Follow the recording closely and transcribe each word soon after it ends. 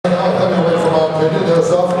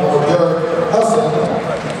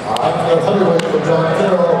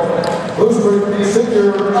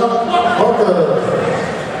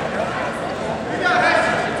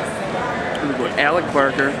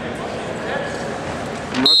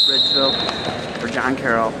North Ridgeville for John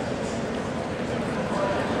Carroll.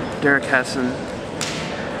 Derek Hessen,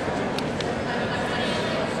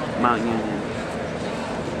 Mount Union.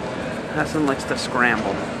 Hessen likes to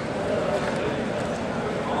scramble.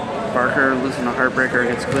 Barker losing a heartbreaker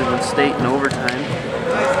against Cleveland State in overtime.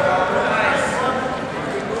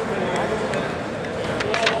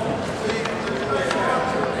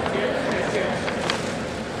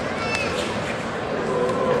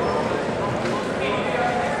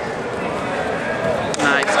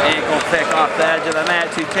 Nice ankle pick off the edge of the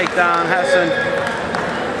mat to take down Hessen.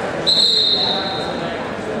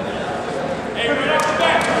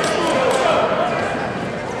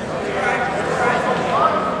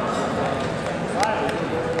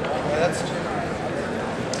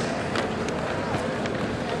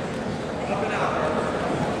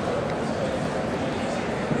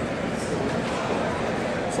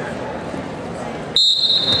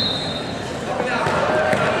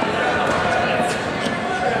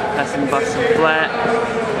 Hessen busted flat.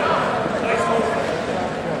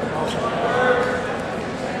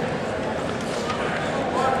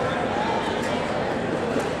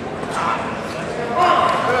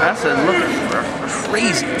 Hessen looking for a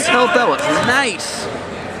crazy tilt. That was nice.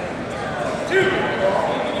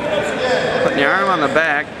 Putting the arm on the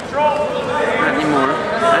back. Not anymore.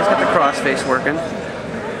 Now he's got the crossface working.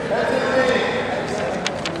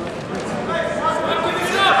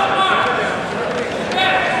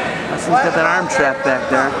 He's got that arm trap back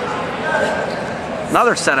there.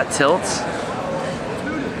 Another set of tilts.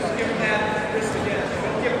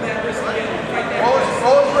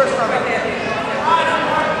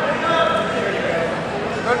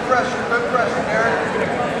 Good pressure, Derek.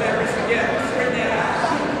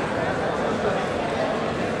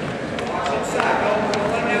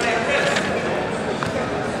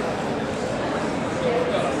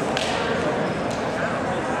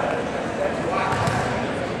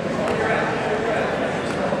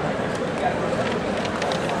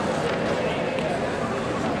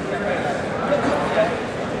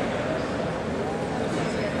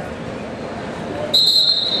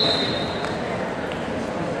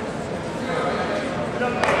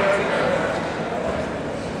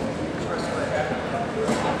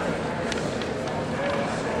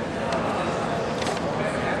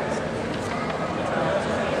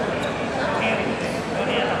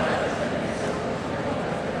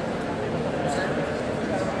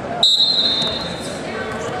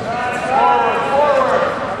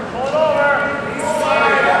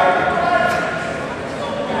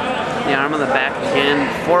 The arm on the back again,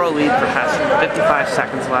 4-0 lead for Hessen, 55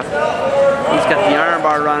 seconds left. He's got the arm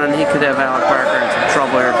bar running. He could have Alec Barker in some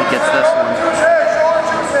trouble here if he gets this one.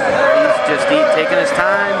 He's just taking his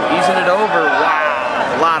time, easing it over.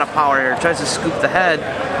 Wow, a lot of power here. Tries to scoop the head.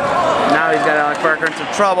 Now he's got Alec Barker in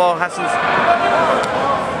some trouble. Alec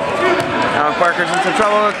Barker's in some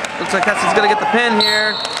trouble. Looks like Hessen's going to get the pin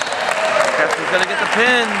here. Hessen's going to get the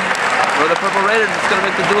pin. For the Purple Raiders, it's going to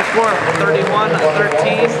make the dual score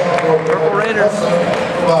 31-13. Purple Raiders.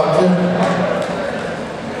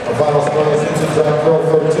 The final score is John Carroll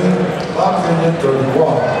 13, Mount Union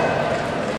 31.